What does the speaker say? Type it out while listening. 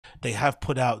they have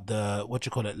put out the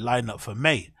lineup for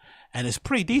May, and it's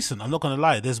pretty decent. I'm not gonna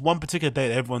lie. There's one particular day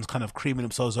that everyone's kind of creaming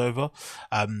themselves over.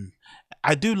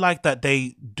 I do like that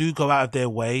they do go out of their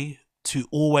way to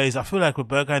always. I feel like with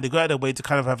Berghain, they go out of their way to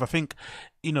kind of have. I think,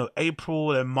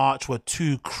 April and March were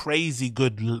two crazy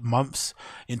good months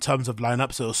in terms of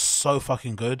lineups. So it was so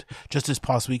fucking good. Just this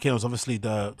past weekend was obviously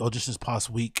just this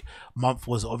past month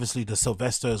was obviously the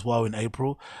Sylvester as well in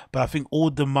April. But I think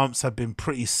all the months have been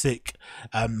pretty sick.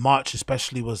 March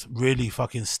especially was really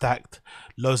fucking stacked.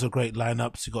 Loads of great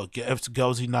lineups. You got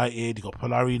Girls United, you got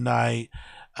Polari Night.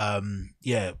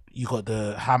 You got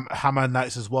the Hammer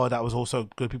Nights as well. That was also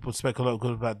good. People spoke a lot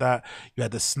good about that. You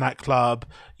had the Snack Club.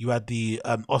 You had the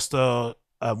Oster,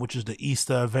 which is the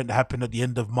Easter event that happened at the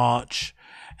end of March,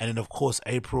 and then of course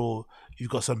April. You've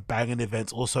got some banging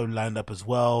events also lined up as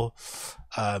well.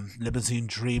 Limousine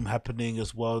Dream happening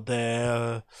as well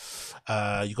there.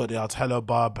 You got the Artello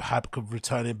Bar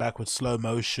returning back with Slow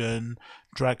Motion.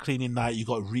 Drag Cleaning Night. You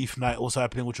got Reef Night also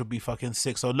happening, which will be fucking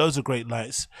sick. So loads of great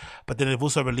nights. But then they've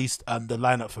also released the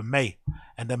lineup for May.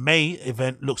 And the May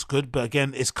event looks good, but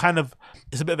again, it's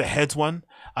a bit of a heads one.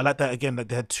 I like that again, that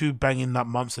they had two banging up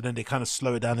months and then they kind of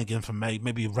slow it down again for May,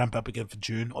 maybe ramp up again for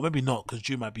June, or maybe not, because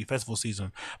June might be festival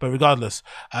season. But regardless,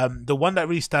 the one that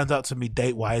really stands out to me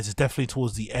date wise is definitely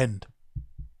towards the end.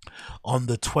 On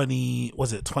the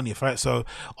 20th, right? So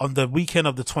on the weekend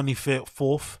of the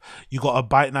 24th, you got a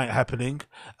bite night happening.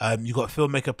 You got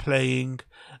Filmmaker playing.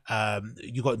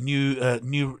 You got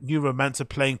new Romancer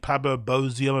playing. Pablo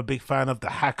Bozzi, I'm a big fan of. The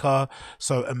Hacker,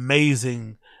 so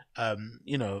amazing.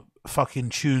 Fucking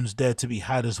tunes there to be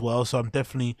had as well. So I'm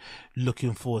definitely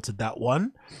looking forward to that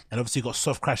one. And obviously you got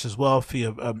Soft Crash as well,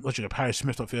 Parish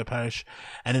Smith, not Fear Parish.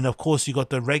 And then of course you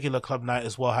got the regular club night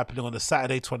as well happening on the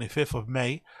Saturday 25th of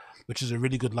May, which is a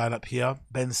really good lineup here.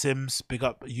 Ben Sims, big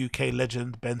up UK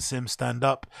legend Ben Sims, stand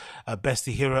up.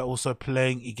 Bestie Hero also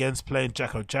playing, Egan's playing,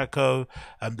 Jacko,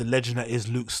 the legend that is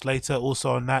Luke Slater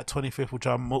also on that 25th, which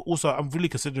I'm really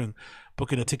considering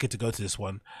booking a ticket to go to this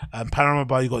one. Panorama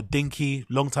Bar, you got Dinky,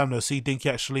 long time no see Dinky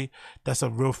actually. That's a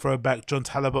real throwback. John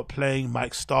Talabot playing,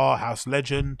 Mike Starr, House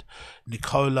Legend,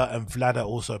 Nicola and Vlada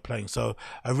also playing. So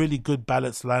a really good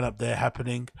balanced lineup there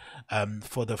happening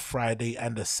for the Friday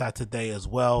and the Saturday as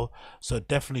well. So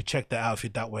definitely check that out if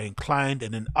you're that way inclined.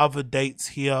 And then other dates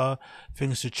here,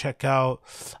 things to check out.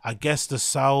 I guess the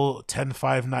Soul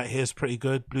 10-5 night here is pretty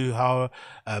good. Blue Hour,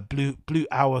 back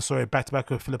to back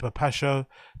with Philippa Pasho.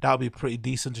 That'll be pretty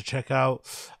decent to check out.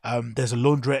 There's a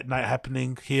Laundrette night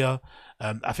happening here.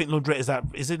 I think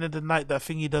Laundrette isn't it the night that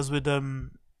thing he does with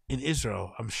in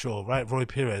Israel, I'm sure, right? Roy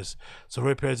Perez. So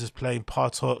Roy Perez is playing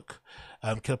Partok,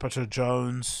 Kilpatrick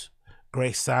Jones,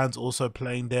 Grace Sands also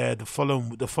playing there. The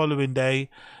following day,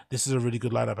 this is a really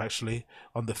good lineup actually.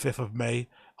 On the 5th of May,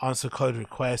 Answer Code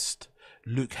Request,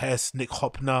 Luke Hess, Nick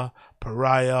Hopner,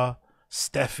 Pariah,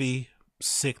 Steffi.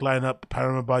 Sick lineup.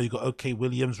 Panorama Bar, you got OK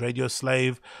Williams, Radio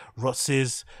Slave,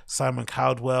 Rotz's, Simon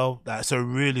Caldwell. That's a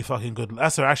really fucking good.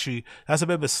 That's a bit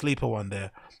of a sleeper one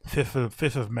there.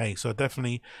 5th of May. So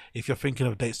definitely, if you're thinking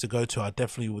of dates to go to, I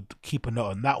definitely would keep a note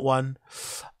on that one.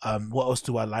 What else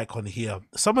do I like on here?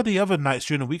 Some of the other nights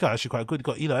during the week are actually quite good. You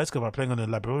got Eli Escobar playing on the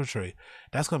Laboratory.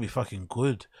 That's gonna be fucking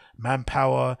good.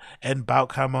 Manpower, N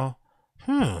Baukhammer.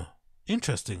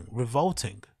 Interesting.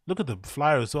 Revolting. Look at the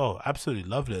flyer as well. Absolutely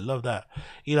lovely. I love that.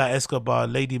 Eli Escobar,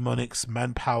 Lady Monix,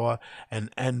 Manpower,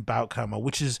 and N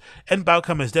Baukhammer, N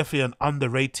Baukhammer is definitely an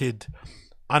underrated,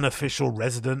 unofficial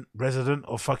resident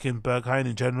of fucking Berghain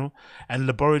in general. And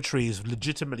Laboratory is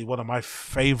legitimately one of my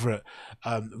favorite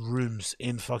rooms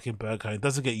in fucking Berghain. It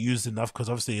doesn't get used enough because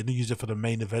obviously you don't use it for the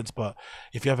main events, but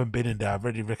if you haven't been in there, I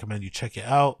really recommend you check it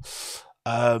out.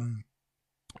 Then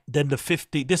the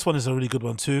 50th, this one is a really good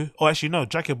one too. Oh, actually no,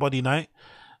 Jacket Body Night.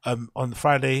 On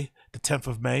Friday, the 10th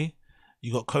of May,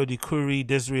 you got Cody Curry,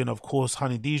 Desiree, and of course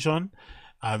Honey Dijon.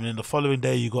 And then the following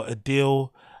day, you got Adil,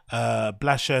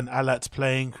 Blasher, and Alat's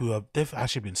playing. They've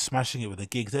actually been smashing it with the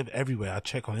gigs. They're everywhere. I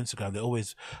check on Instagram; they're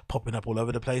always popping up all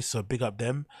over the place. So big up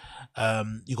them.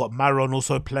 You got Maron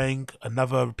also playing.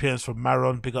 Another appearance from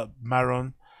Maron. Big up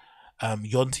Maron.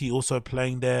 Yonti also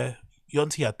playing there.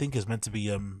 Yonti, I think, is meant to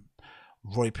be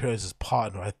Roy Perez's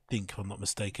partner, I think, if I'm not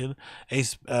mistaken.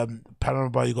 Ace, Panorama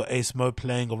Bar, you got Ace Mo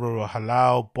playing, Aurora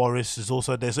Halal, Boris is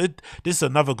also there. So this is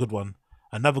another good one.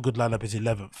 Another good lineup is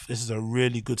 11th. This is a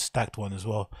really good stacked one as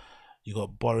well. You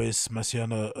got Boris,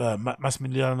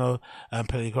 Massimiliano, and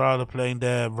Pellegrino playing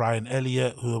there. Ryan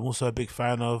Elliott, who I'm also a big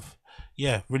fan of.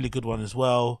 Yeah, really good one as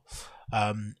well.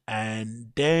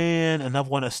 And then another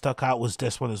one that stuck out was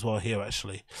this one as well here,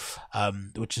 actually,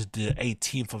 which is the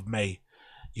 18th of May.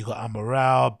 You got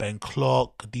Amaral, Ben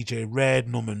Clock, DJ Red,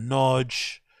 Norman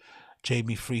Nodge,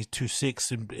 Jamie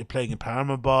 326 playing in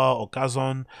Panorama Bar, or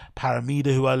Gazon,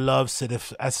 Paramida, who I love,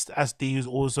 Sidif SD, who's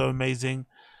also amazing.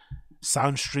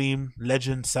 Soundstream,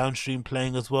 legend Soundstream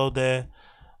playing as well there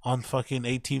on fucking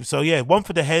 18. So yeah, one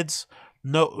for the heads.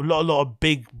 No, a lot of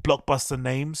big blockbuster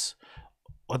names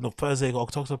on the Thursday. Got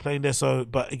October playing there. So,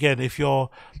 but again, if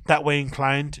you're that way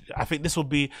inclined, I think this will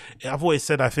be. I've always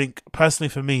said, I think personally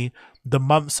for me, the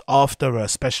months after a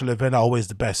special event are always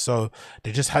the best. So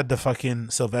they just had the fucking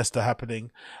Sylvester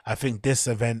happening. I think this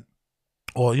event,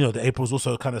 or you know, the April's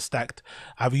also kind of stacked.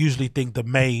 I usually think the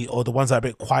May, or the ones that are a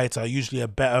bit quieter, are usually a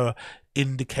better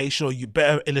indication, or you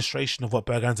better illustration of what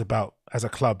Berghain's about as a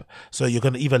club. So you're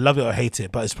going to either love it or hate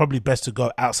it, but it's probably best to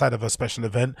go outside of a special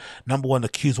event. Number one, the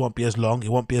queues won't be as long,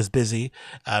 it won't be as busy.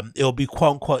 It'll be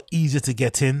quote unquote easier to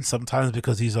get in sometimes,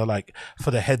 because these are like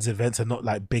for the heads events and not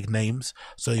like big names,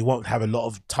 so you won't have a lot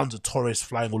of tons of tourists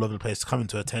flying all over the place coming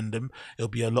to attend them. It'll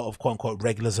be a lot of quote unquote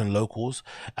regulars and locals.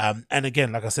 And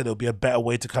again, like I said, it'll be a better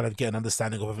way to kind of get an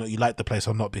understanding of whether you like the place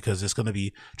or not, because it's going to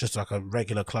be just like a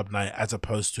regular club night as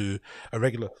opposed to a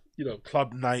regular, you know,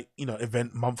 club night, you know,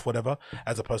 event month, whatever,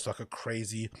 as opposed to like a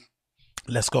crazy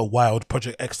let's go wild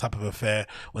Project X type of affair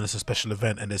when it's a special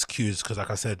event and there's queues. Because like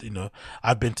I said, you know,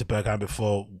 I've been to Berghain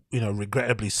before, you know,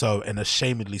 regrettably so and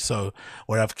ashamedly so,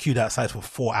 where I've queued outside for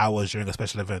 4 hours during a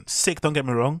special event. Sick, don't get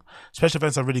me wrong. Special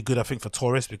events are really good, I think, for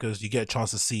tourists, because you get a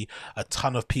chance to see a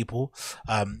ton of people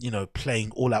you know,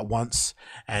 playing all at once,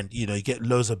 and you know, you get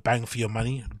loads of bang for your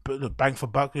money, bang for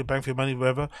buck, bang for your money,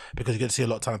 whatever, because you get to see a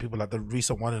lot of ton of people, like the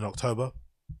recent one in October.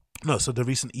 No, so the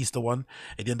recent Easter one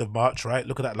at the end of March, right?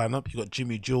 Look at that lineup. You got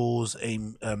Jimmy Jules,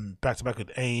 Aim, back to back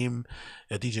with Aim,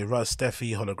 DJ Russ,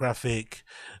 Steffi, Holographic,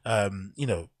 you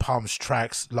know, Palms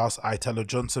Tracks, Last Italo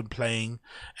Johnson playing,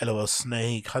 LOL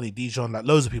Snake, Honey Dijon, like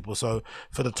loads of people. So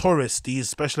for the tourists, these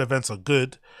special events are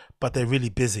good, but they're really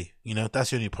busy. You know,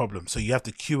 that's the only problem. So you have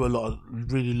to queue a lot,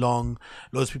 really long.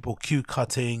 Loads of people queue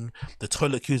cutting. The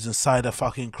toilet queues inside are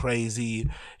fucking crazy.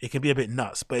 It can be a bit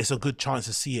nuts, but it's a good chance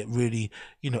to see it really,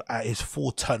 you know, at its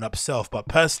full turn up self. But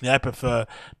personally, I prefer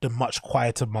the much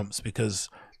quieter months, because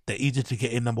they're easier to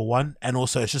get in, number one, and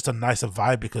also it's just a nicer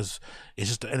vibe, because it's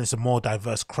just, and it's a more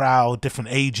diverse crowd, different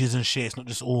ages and shit. It's not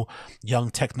just all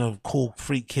young techno cool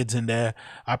freak kids in there.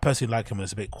 I personally like them when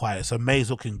it's a bit quiet. So May's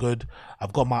looking good.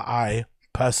 I've got my eye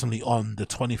personally on the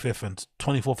 25th and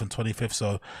 24th and 25th.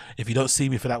 So if you don't see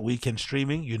me for that weekend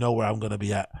streaming, you know where I'm gonna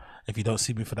be at. If you don't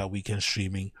see me for that weekend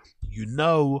streaming, you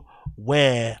know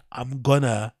where I'm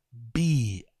gonna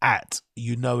be at.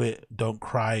 You know it. Don't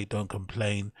cry, don't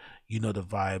complain. You know the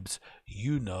vibes.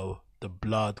 You know the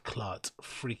blood clot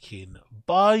freaking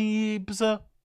vibes.